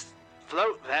 Don't just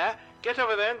float there. Get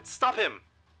over there and stop him.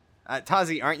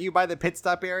 Tazi, aren't you by the pit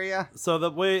stop area? So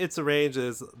the way it's arranged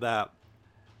is that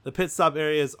the pit stop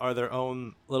areas are their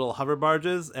own little hover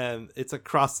barges, and it's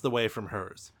across the way from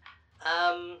hers.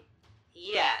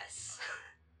 Yes.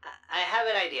 I have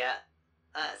an idea.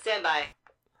 Stand by.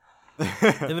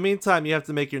 In the meantime, you have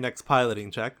to make your next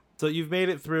piloting check. So you've made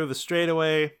it through the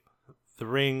straightaway, the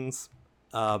rings,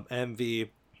 and the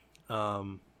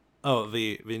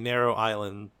narrow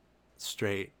island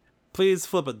straight. Please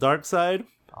flip a dark side.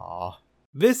 Aww.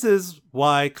 This is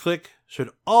why Click should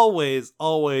always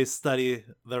study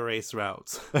the race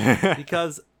routes.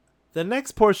 Because the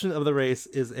next portion of the race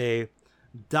is a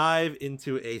dive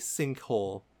into a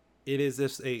sinkhole. It is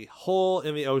just a hole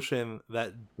in the ocean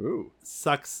that Ooh.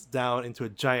 sucks down into a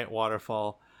giant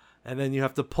waterfall, and then you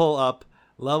have to pull up,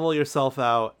 level yourself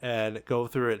out, and go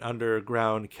through an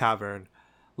underground cavern.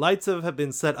 Lights have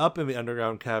been set up in the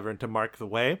underground cavern to mark the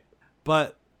way,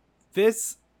 but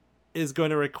this is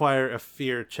going to require a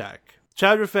fear check.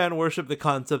 Chadrafan worship the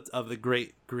concept of the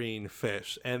great green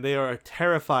fish, and they are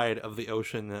terrified of the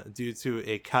ocean due to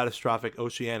a catastrophic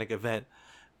oceanic event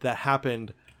that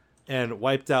happened and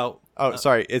wiped out. Oh,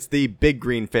 sorry. It's the big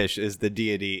green fish is the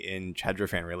deity in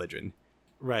Chadrafan religion.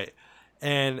 Right.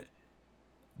 And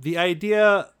the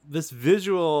idea, this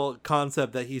visual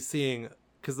concept that he's seeing,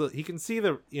 because he can see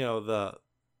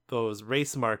those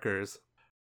race markers.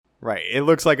 Right. It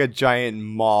looks like a giant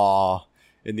maw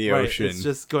in the ocean. It's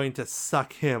just going to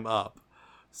suck him up.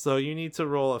 So you need to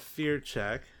roll a fear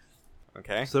check.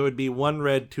 Okay. So it would be 1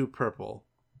 red, 2 purple.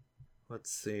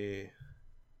 Let's see.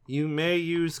 You may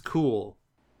use cool.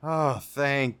 Oh,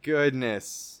 thank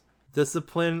goodness.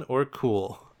 Discipline or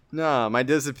cool. No, my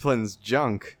discipline's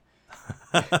junk.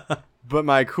 But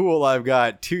my cool, I've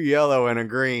got 2 yellow and a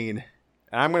green.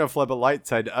 And I'm going to flip a light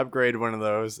side to upgrade one of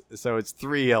those, so it's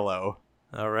 3 yellow.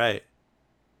 All right.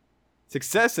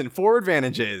 Success and 4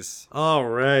 advantages. All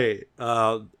right.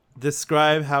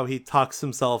 Describe how he talks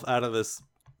himself out of this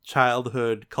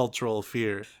childhood cultural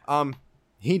fear.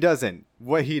 He doesn't.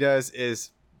 What he does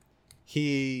is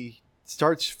he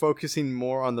starts focusing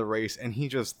more on the race, and he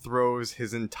just throws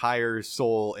his entire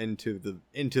soul into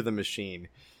the machine.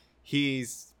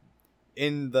 He's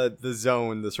in the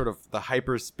zone, the sort of the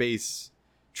hyperspace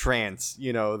trance,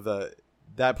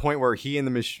 that point where he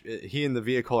and the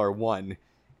vehicle are one,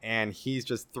 and he's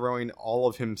just throwing all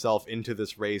of himself into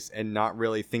this race and not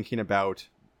really thinking about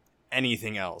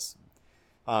anything else.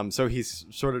 So he's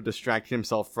sort of distracting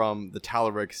himself from the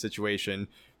Talaric situation,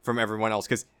 from everyone else,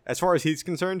 because as far as he's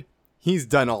concerned, he's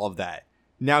done all of that.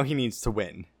 Now he needs to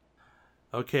win.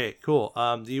 Okay, cool.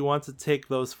 Do you want to take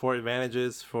those 4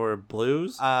 advantages for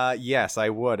blues? Yes, I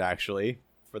would actually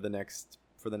for the next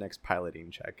piloting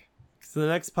check. So the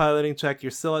next piloting check,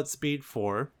 you're still at speed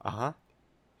 4. Uh-huh.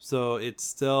 So it's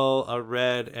still a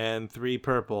red and 3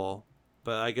 purple,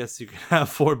 but I guess you can have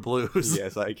 4 blues.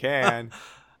 Yes, I can.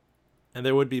 And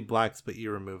there would be blacks, but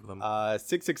you remove them.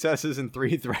 6 successes and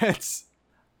 3 threats.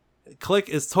 Click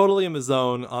is totally in the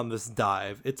zone on this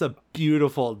dive. It's a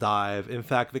beautiful dive. In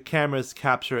fact, the cameras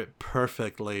capture it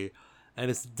perfectly,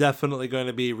 and it's definitely going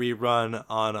to be rerun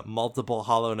on multiple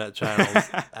HoloNet channels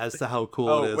as to how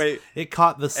cool it is. Wait. It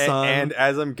caught the sun. And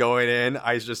as I'm going in,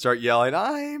 I just start yelling,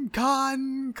 "I'm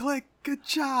Con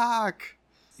Click-a-Chock!"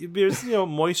 There's,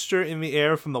 moisture in the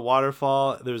air from the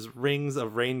waterfall. There's rings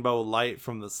of rainbow light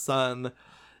from the sun.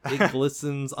 It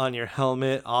glistens on your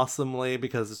helmet awesomely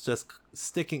because it's just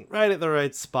sticking right at the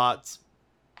right spots.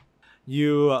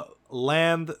 You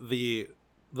land, the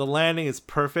landing is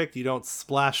perfect. You don't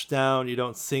splash down. You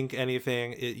don't sink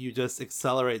anything. You just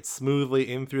accelerate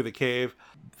smoothly in through the cave.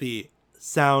 The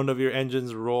sound of your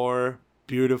engines roar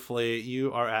beautifully.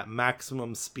 You are at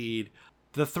maximum speed.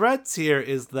 The threats here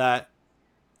is that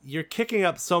you're kicking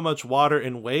up so much water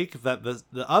in wake that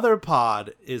the other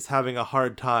pod is having a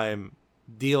hard time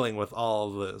dealing with all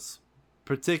of this,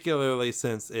 particularly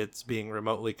since it's being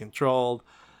remotely controlled,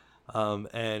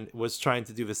 and was trying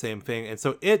to do the same thing, and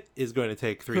so it is going to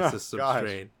take 3 system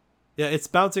strain. Yeah, it's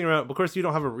bouncing around. Of course, you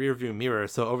don't have a rear view mirror,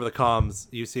 so over the comms,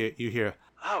 you hear,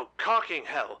 "Oh, caulking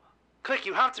hell! Click,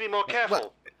 you have to be more careful."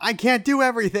 What? I can't do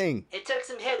everything. It took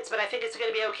some hits, but I think it's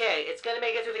gonna be okay. It's gonna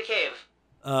make it through the cave.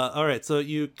 All right, so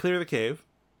you clear the cave.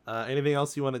 Anything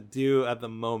else you want to do at the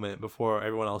moment before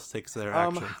everyone else takes their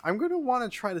action? I'm going to want to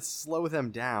try to slow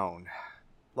them down.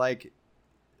 Like,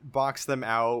 box them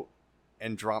out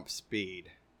and drop speed.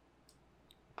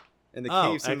 And the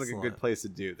cave seems like a good place to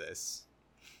do this.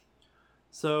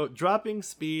 So, dropping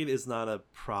speed is not a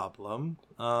problem.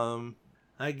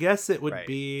 I guess it would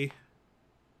be...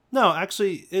 No,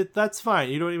 actually, that's fine.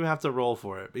 You don't even have to roll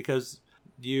for it, because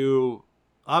you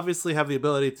obviously have the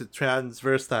ability to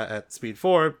transverse that at speed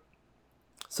 4.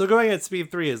 So going at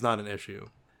speed 3 is not an issue.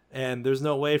 And there's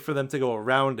no way for them to go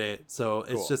around it, so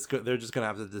it's just they're just going to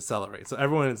have to decelerate. So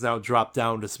everyone is now dropped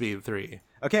down to speed 3.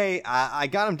 Okay, I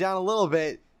got them down a little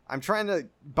bit. I'm trying to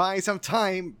buy some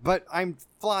time, but I'm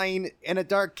flying in a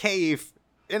dark cave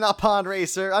in a pond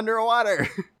racer underwater.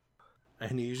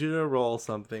 I need you to roll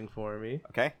something for me.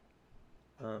 Okay.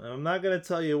 I'm not going to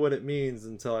tell you what it means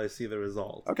until I see the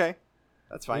result. Okay.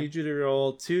 That's fine. I need you to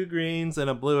roll 2 greens and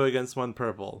a blue against 1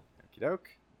 purple. Okie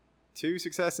doke. 2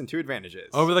 success and 2 advantages.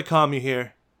 Over the comm you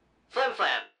hear, Flim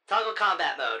flam, toggle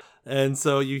combat mode. And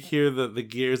so you hear the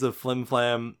gears of Flim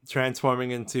Flam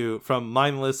transforming from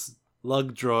mindless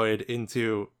lug droid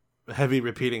into heavy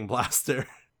repeating blaster.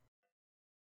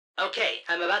 Okay,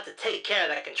 I'm about to take care of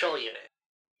that control unit.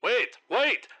 Wait!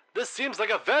 This seems like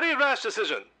a very rash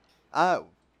decision.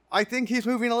 I think he's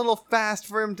moving a little fast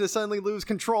for him to suddenly lose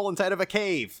control inside of a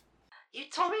cave. You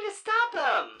told me to stop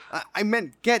him! I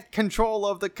meant get control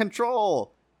of the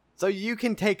control, so you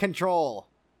can take control.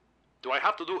 Do I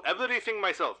have to do everything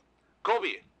myself?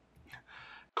 Kobe,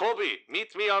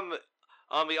 meet me on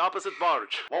the opposite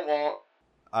barge.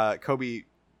 Kobe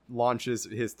launches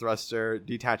his thruster,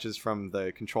 detaches from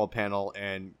the control panel,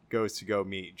 and goes to go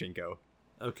meet Jinko.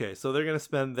 Okay, so they're gonna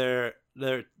spend the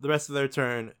rest of their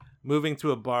turn moving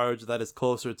to a barge that is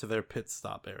closer to their pit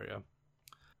stop area.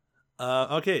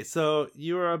 Okay, so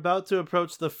you are about to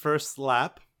approach the first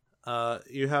lap.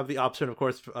 You have the option, of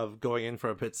course, of going in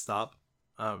for a pit stop.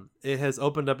 It has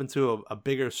opened up into a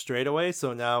bigger straightaway,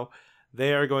 so now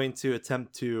they are going to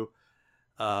attempt to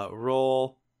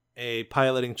roll a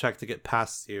piloting check to get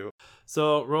past you.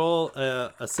 So roll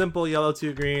a simple yellow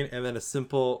 2 green and then a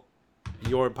simple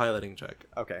your piloting check.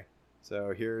 Okay,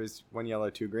 so here's 1 yellow,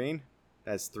 2 green.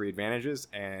 That's 3 advantages,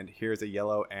 and here's a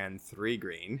yellow and 3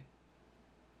 green.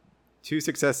 2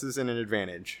 successes and an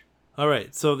advantage. All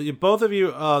right, so both of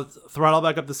you throttle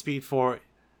back up to speed 4.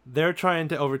 They're trying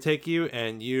to overtake you,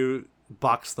 and you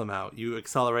box them out. You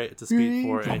accelerate to speed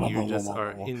 4, and you just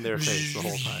are in their face the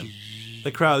whole time.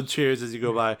 The crowd cheers as you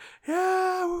go by.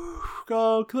 Yeah, woo,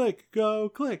 go click, go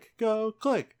click, go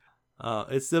click.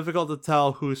 It's difficult to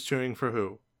tell who's cheering for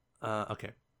who.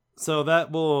 Okay, so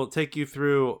that will take you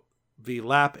through the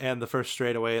lap and the first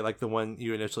straightaway, like the one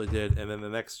you initially did, and then the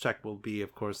next check will be,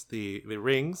 of course, the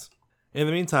rings. In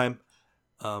the meantime,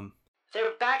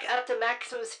 they're back up to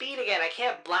maximum speed again. I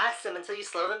can't blast them until you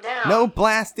slow them down. No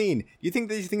blasting! You think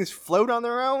these things float on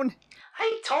their own?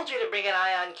 I told you to bring an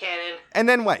ion cannon. And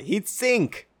then what? He'd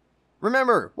sink!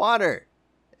 Remember, water!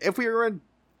 If we were in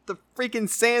the freaking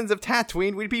sands of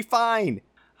Tatooine, we'd be fine!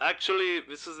 Actually,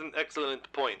 this is an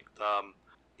excellent point.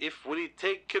 If we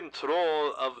take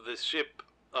control of the ship,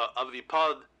 of the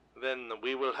pod, then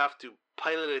we will have to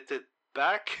pilot it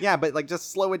back? Yeah, but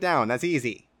just slow it down. That's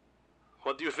easy.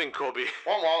 What do you think, Kobe?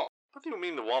 What do you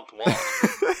mean the womp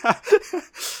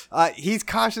womp? He's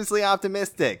cautiously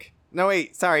optimistic. No,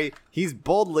 wait, sorry. He's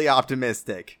boldly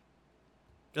optimistic.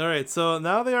 Alright, so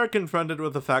now they are confronted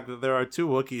with the fact that there are 2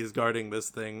 Wookiees guarding this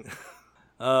thing.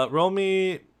 Roll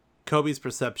me Kobe's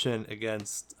perception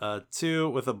against 2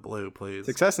 with a blue, please.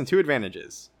 Success and 2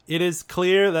 advantages. It is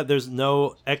clear that there's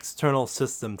no external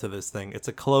system to this thing. It's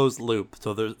a closed loop,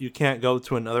 so you can't go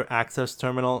to another access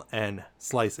terminal and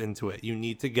slice into it. You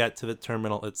need to get to the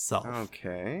terminal itself.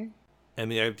 Okay.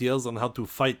 Any ideas on how to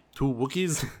fight 2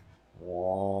 Wookiees?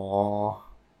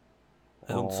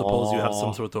 I don't suppose you have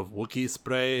some sort of Wookiee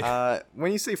spray?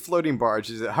 When you say floating barge,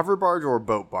 is it hover barge or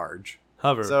boat barge?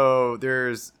 Hover. So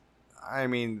there's,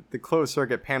 the closed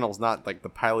circuit panel's not like the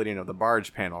piloting of the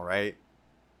barge panel, right?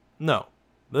 No.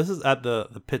 This is at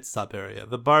the pit stop area.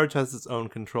 The barge has its own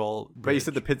control bridge. But you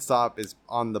said the pit stop is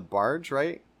on the barge,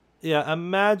 right? Yeah,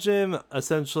 imagine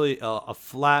essentially a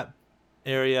flat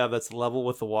area that's level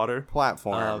with the water.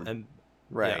 Platform.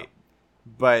 Right. Yeah.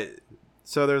 But,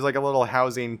 so there's like a little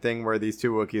housing thing where these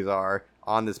 2 Wookiees are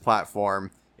on this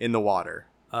platform in the water.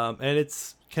 And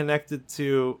it's connected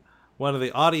to one of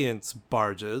the audience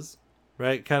barges,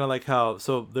 right? Kind of like how,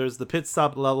 so there's the pit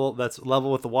stop level that's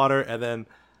level with the water, and then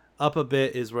up a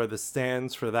bit is where the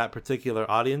stands for that particular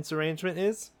audience arrangement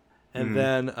is, and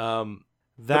then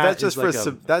that's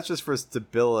just for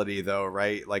stability, though,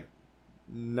 right? Like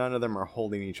none of them are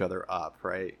holding each other up,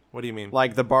 right? What do you mean?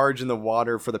 Like the barge in the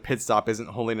water for the pit stop isn't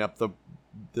holding up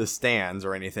the stands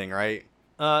or anything, right?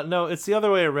 No, it's the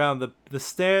other way around. The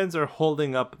stands are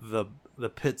holding up the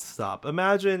pit stop.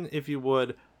 Imagine, if you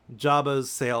would, Jabba's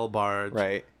sail barge,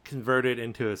 right, converted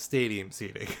into a stadium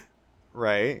seating.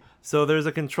 Right. So there's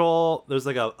like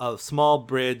a small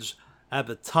bridge at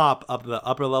the top of the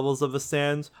upper levels of the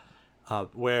stands,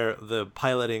 where the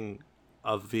piloting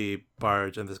of the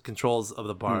barge and the controls of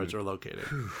the barge are located.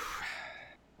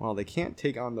 Well, they can't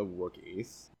take on the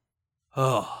Wookiees.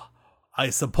 Oh, I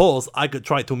suppose I could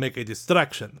try to make a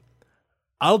distraction.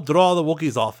 I'll draw the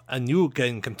Wookiees off, and you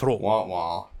gain control. Wah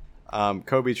wah.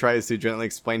 Kobe tries to gently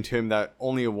explain to him that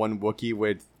only 1 Wookiee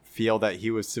would feel that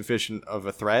he was sufficient of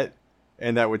a threat,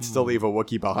 and that would still leave a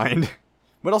Wookiee behind.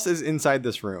 What else is inside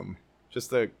this room?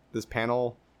 Just this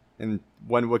panel and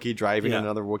 1 Wookiee driving and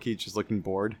another Wookiee just looking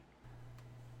bored?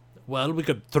 Well, we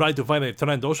could try to find a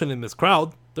Trandoshan in this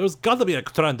crowd. There's got to be a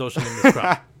Trandoshan in this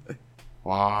crowd.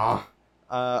 Wow.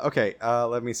 Okay,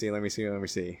 let me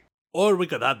see. Or we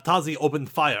could have Tazi open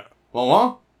fire.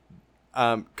 What?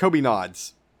 Kobe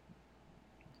nods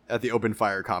at the open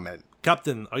fire comment.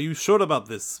 Captain, are you sure about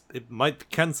this? It might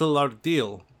cancel our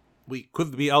deal. We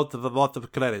could be out of a lot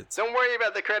of credits. Don't worry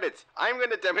about the credits. I'm going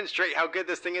to demonstrate how good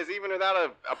this thing is even without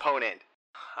an opponent.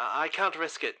 I can't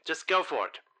risk it. Just go for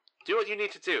it. Do what you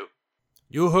need to do.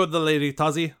 You heard the lady,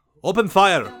 Tazi. Open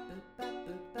fire!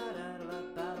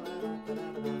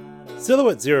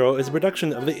 Silhouette Zero is a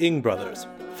production of the Ing Brothers.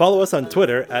 Follow us on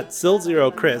Twitter at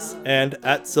SilZeroChris and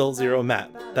at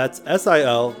SilZeroMatt. That's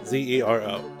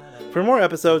SILZERO. For more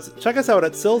episodes, check us out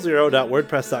at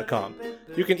silzero.wordpress.com.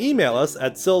 You can email us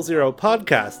at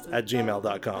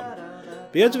silzeropodcast@gmail.com.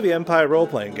 The Edge of the Empire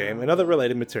role-playing game and other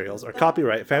related materials are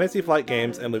copyright Fantasy Flight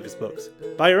Games and Lucas Books.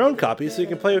 Buy your own copy so you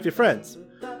can play with your friends.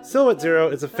 Silhouette Zero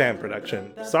is a fan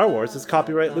production. Star Wars is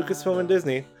copyright Lucasfilm and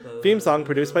Disney. Theme song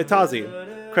produced by Tazi.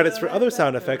 Credits for other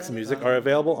sound effects and music are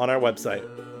available on our website.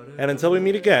 And until we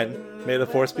meet again, may the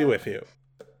Force be with you.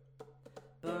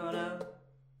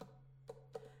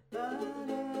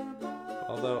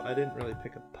 Although I didn't really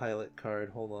pick a pilot card.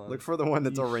 Hold on. Look for the one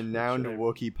that's a renowned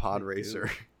Wookiee pod racer.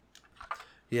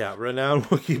 Yeah, renowned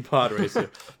Wookiee pod racer.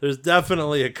 There's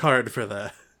definitely a card for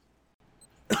that.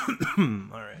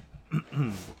 Alright.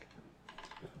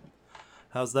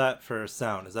 How's that for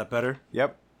sound? Is that better?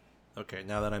 Yep. Okay,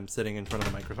 now that I'm sitting in front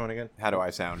of the microphone again. How do I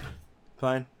sound?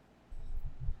 Fine.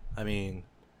 I mean,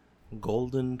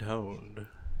 golden toned.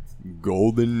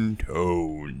 Golden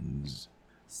tones.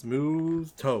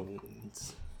 Smooth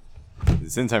tones.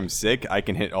 Since I'm sick, I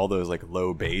can hit all those like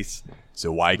low bass,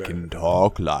 so I can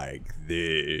talk like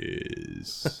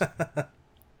this.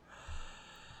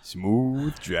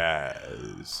 Smooth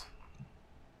jazz.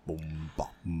 Boom,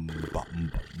 bum,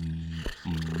 bum,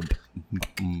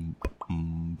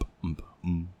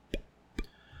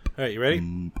 Alright, you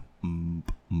ready?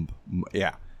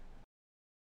 yeah.